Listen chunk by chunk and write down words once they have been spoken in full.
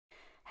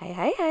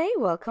Hey,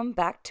 welcome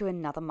back to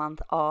another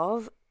month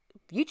of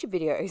YouTube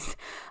videos.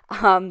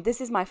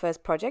 This is my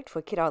first project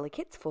for Kitaholic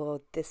Kits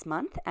for this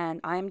month, and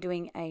I am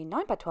doing a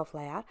 9x12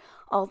 layout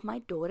of my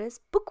daughter's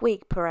Book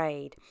Week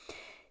parade.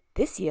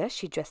 This year,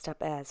 she dressed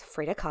up as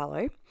Frida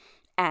Kahlo,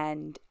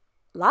 and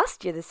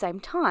last year, the same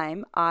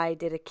time, I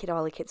did a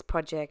Kitaholic Kits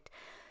project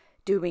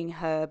doing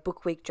her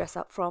Book Week dress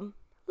up from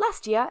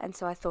last year, and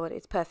so I thought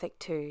it's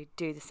perfect to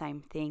do the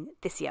same thing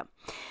this year.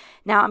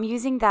 Now I'm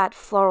using that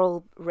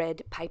floral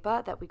red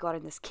paper that we got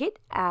in this kit,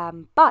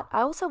 but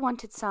I also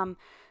wanted some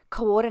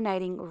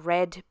coordinating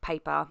red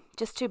paper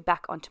just to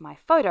back onto my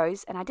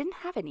photos, and I didn't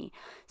have any.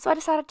 So I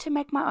decided to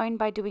make my own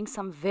by doing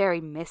some very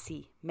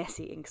messy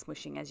ink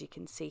smooshing, as you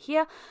can see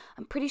here.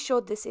 I'm pretty sure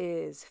this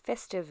is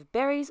Festive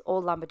Berries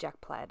or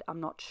Lumberjack Plaid.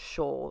 I'm not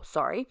sure,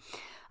 sorry,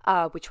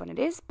 which one it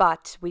is,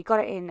 but we got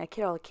it in a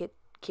Kitaholic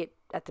kit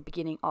at the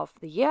beginning of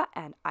the year,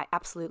 and I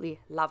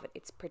absolutely love it.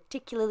 It's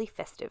particularly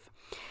festive.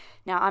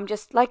 Now, I'm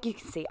just, like you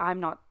can see, I'm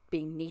not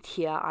being neat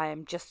here. I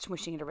am just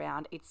smooshing it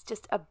around. It's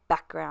just a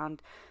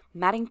background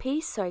matting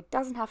piece, so it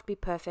doesn't have to be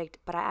perfect,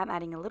 but I am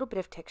adding a little bit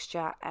of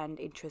texture and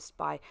interest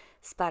by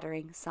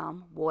splattering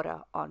some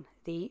water on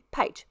the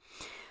page.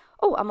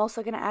 Oh, I'm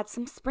also going to add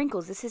some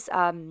sprinkles. This is,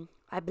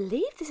 I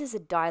believe this is a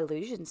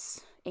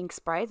Dilutions ink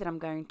spray that I'm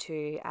going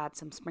to add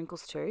some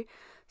sprinkles to.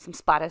 Some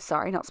splatters,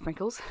 sorry, not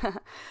sprinkles.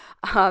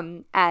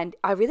 And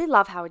I really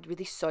love how it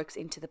really soaks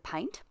into the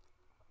paint.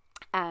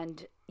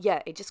 And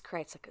yeah, it just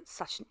creates like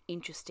such an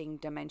interesting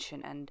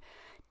dimension and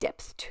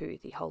depth to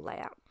the whole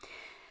layout.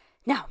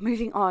 Now,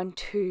 moving on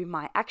to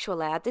my actual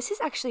layout. This is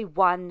actually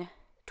one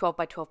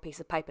 12x12 piece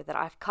of paper that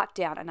I've cut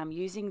down, and I'm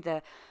using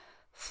the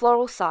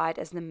floral side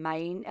as the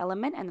main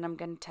element, and then I'm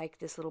going to take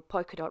this little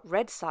polka dot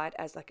red side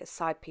as like a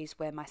side piece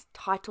where my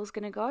title's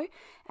going to go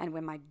and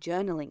where my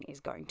journaling is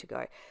going to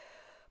go.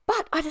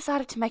 But I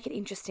decided to make it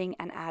interesting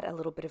and add a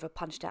little bit of a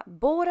punched out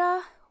border,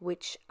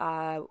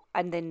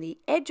 and then the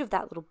edge of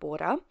that little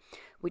border,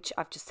 which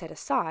I've just set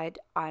aside,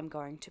 I'm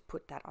going to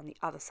put that on the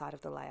other side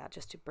of the layout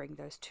just to bring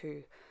those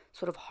two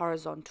sort of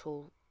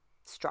horizontal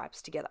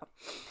stripes together.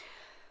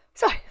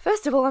 So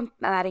first of all, I'm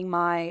adding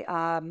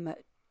my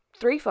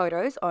 3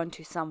 photos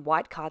onto some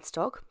white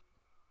cardstock,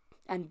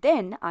 and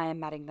then I am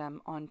matting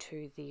them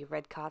onto the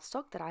red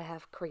cardstock that I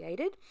have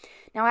created.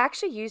 Now, I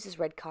actually used this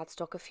red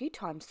cardstock a few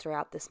times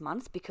throughout this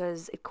month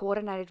because it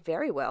coordinated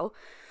very well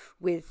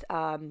with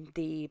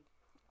the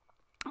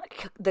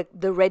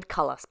red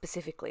color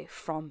specifically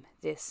from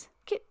this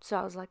kit. So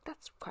I was like,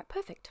 that's quite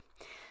perfect.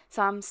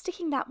 So I'm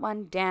sticking that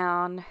one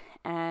down,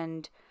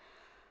 and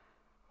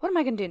what am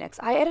I going to do next?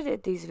 I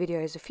edited these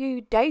videos a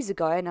few days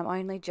ago, and I'm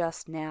only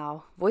just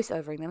now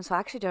voiceovering them, so I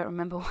actually don't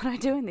remember what I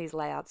do in these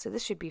layouts, so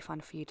this should be fun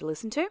for you to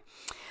listen to.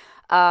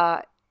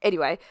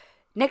 Anyway,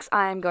 next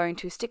I'm going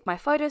to stick my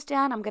photos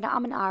down. I'm going to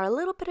and ah a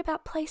little bit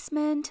about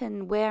placement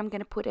and where I'm going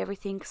to put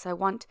everything, because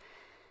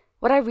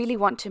what I really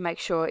want to make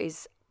sure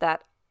is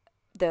that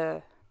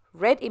the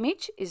red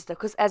image is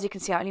because as you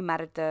can see, I only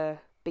matted the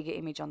bigger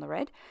image on the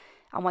red.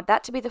 I want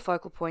that to be the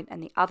focal point,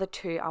 and the other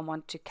two I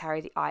want to carry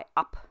the eye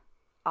up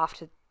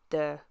after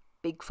the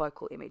big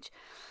focal image,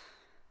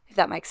 if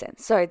that makes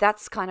sense. So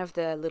that's kind of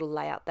the little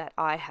layout that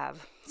I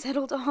have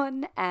settled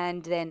on,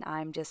 and then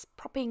I'm just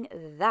propping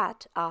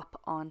that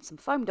up on some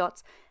foam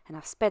dots, and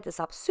I've sped this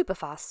up super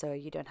fast so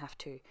you don't have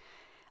to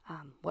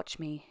watch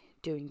me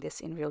doing this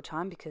in real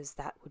time, because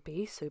that would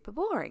be super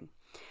boring.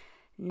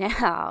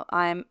 Now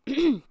I'm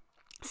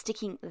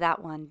sticking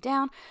that one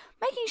down,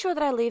 making sure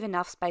that I leave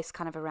enough space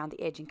kind of around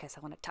the edge in case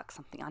I want to tuck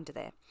something under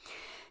there.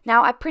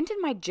 Now, I printed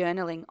my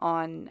journaling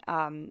on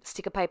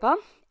sticker paper,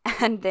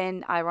 and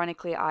then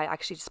ironically I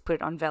actually just put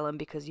it on vellum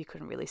because you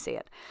couldn't really see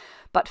it.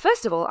 But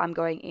first of all, I'm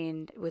going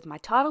in with my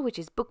title, which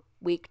is Book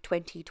Week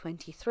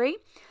 2023.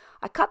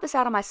 I cut this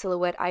out of my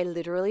silhouette. I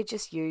literally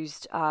just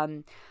used,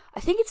 I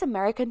think it's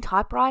American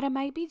typewriter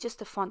maybe, just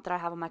the font that I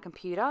have on my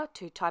computer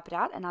to type it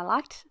out, and I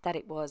liked that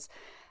it was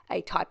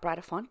a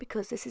typewriter font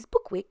because this is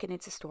Book Week and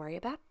it's a story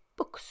about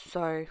books.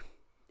 So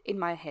in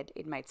my head,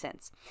 it made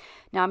sense.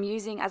 Now I'm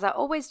using, as I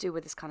always do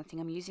with this kind of thing,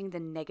 I'm using the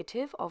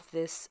negative of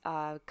this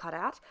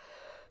cutout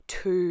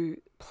to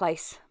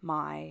place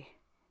my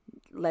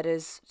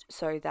letters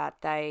so that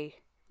they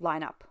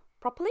line up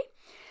properly.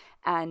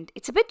 And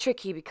it's a bit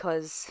tricky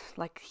because,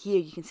 like here,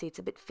 you can see it's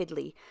a bit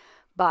fiddly,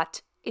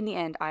 but in the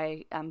end,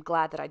 I am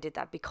glad that I did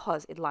that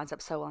because it lines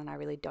up so well and I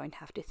really don't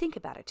have to think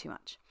about it too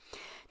much.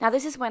 Now,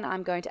 this is when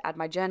I'm going to add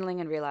my journaling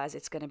and realize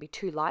it's going to be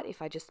too light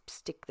if I just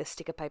stick the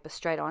sticker paper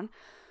straight on.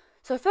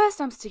 So first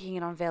I'm sticking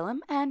it on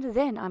vellum, and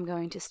then I'm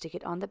going to stick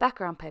it on the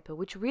background paper,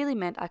 which really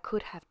meant I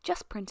could have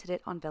just printed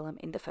it on vellum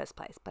in the first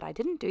place, but I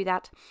didn't do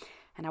that,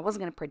 and I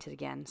wasn't going to print it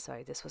again,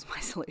 so this was my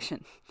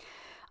solution.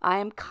 I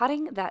am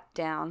cutting that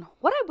down.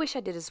 What I wish I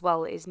did as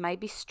well is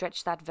maybe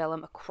stretch that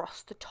vellum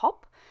across the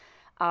top,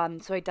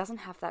 so it doesn't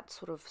have that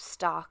sort of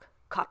stark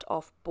cut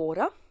off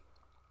border,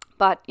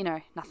 but you know,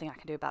 nothing I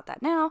can do about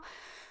that now.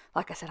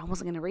 Like I said, I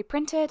wasn't going to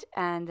reprint it,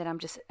 and then I'm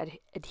just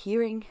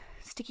adhering,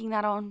 sticking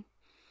that on.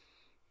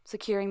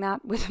 securing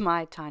that with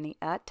my tiny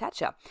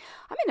attacher.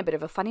 I'm in a bit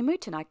of a funny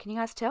mood tonight, can you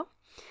guys tell?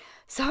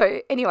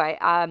 So anyway,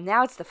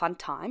 now it's the fun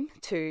time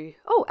to,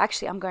 oh,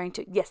 actually I'm going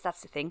to, yes,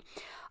 that's the thing.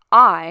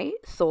 I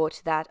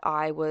thought that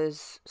I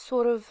was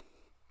sort of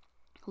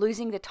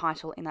losing the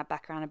title in that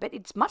background a bit.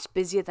 It's much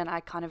busier than I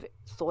kind of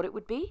thought it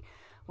would be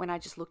when I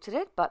just looked at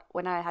it, but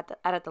when I had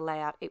added the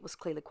layout, it was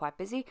clearly quite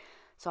busy.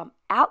 So I'm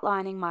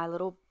outlining my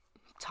little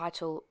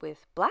title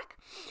with black,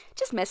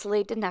 just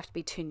messily. It didn't have to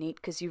be too neat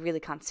because you really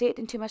can't see it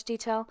in too much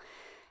detail.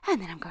 And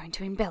then I'm going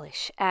to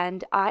embellish,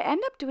 and I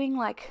end up doing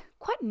like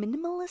quite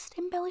minimalist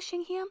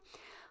embellishing here.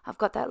 I've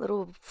got that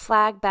little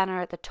flag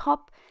banner at the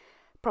top,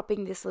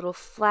 propping this little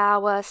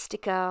flower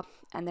sticker,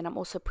 and then I'm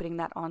also putting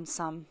that on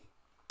some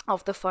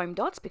of the foam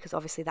dots because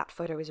obviously that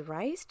photo is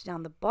erased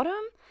down the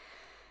bottom.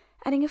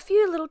 Adding a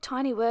few little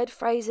tiny word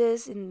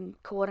phrases in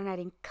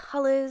coordinating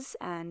colors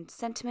and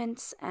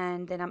sentiments,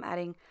 and then I'm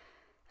adding,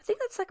 I think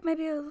that's like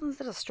maybe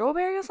is it a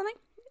strawberry or something,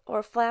 or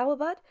a flower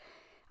bud.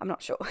 I'm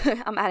not sure.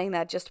 I'm adding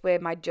that just where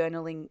my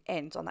journaling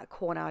ends, on that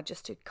corner,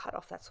 just to cut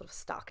off that sort of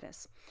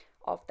starkness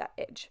of that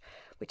edge,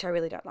 which I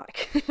really don't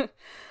like.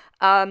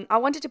 I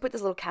wanted to put this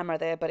little camera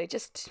there, but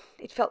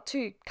it felt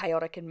too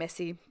chaotic and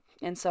messy.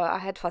 And so I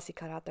had fussy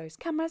cut out those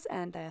cameras,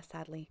 and they are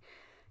sadly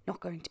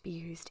not going to be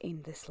used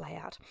in this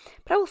layout.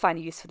 But I will find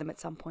a use for them at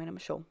some point, I'm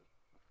sure.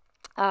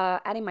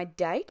 Adding my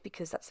date,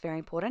 because that's very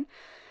important.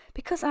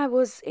 Because I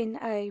was in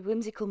a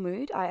whimsical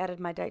mood, I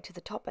added my date to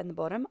the top and the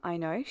bottom. I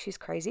know, she's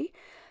crazy.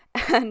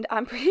 And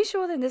I'm pretty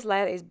sure that this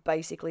layout is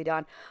basically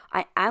done.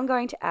 I am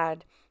going to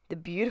add the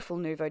beautiful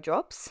Nuvo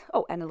drops.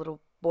 Oh, and a little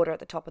border at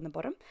the top and the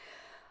bottom.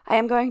 I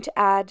am going to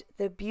add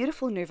the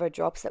beautiful Nuvo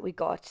drops that we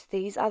got.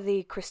 These are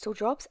the crystal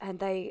drops, and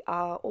they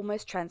are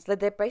almost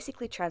they're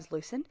basically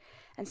translucent.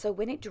 And so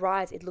when it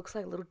dries, it looks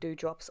like little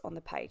dewdrops on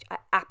the page. I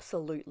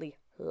absolutely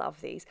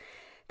love these.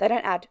 They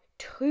don't add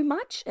too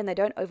much and they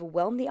don't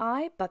overwhelm the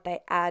eye, but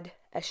they add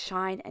a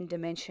shine and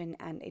dimension,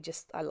 and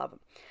I love them.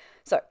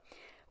 So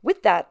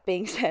with that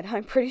being said,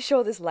 I'm pretty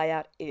sure this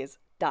layout is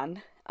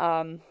done.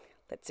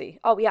 Let's see.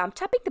 Oh yeah, I'm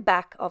tapping the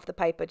back of the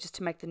paper just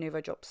to make the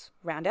Nuvo drops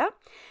round out.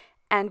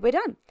 And we're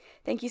done.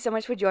 Thank you so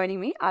much for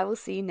joining me. I will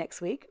see you next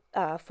week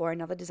for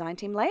another design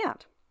team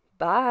layout.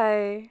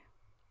 Bye.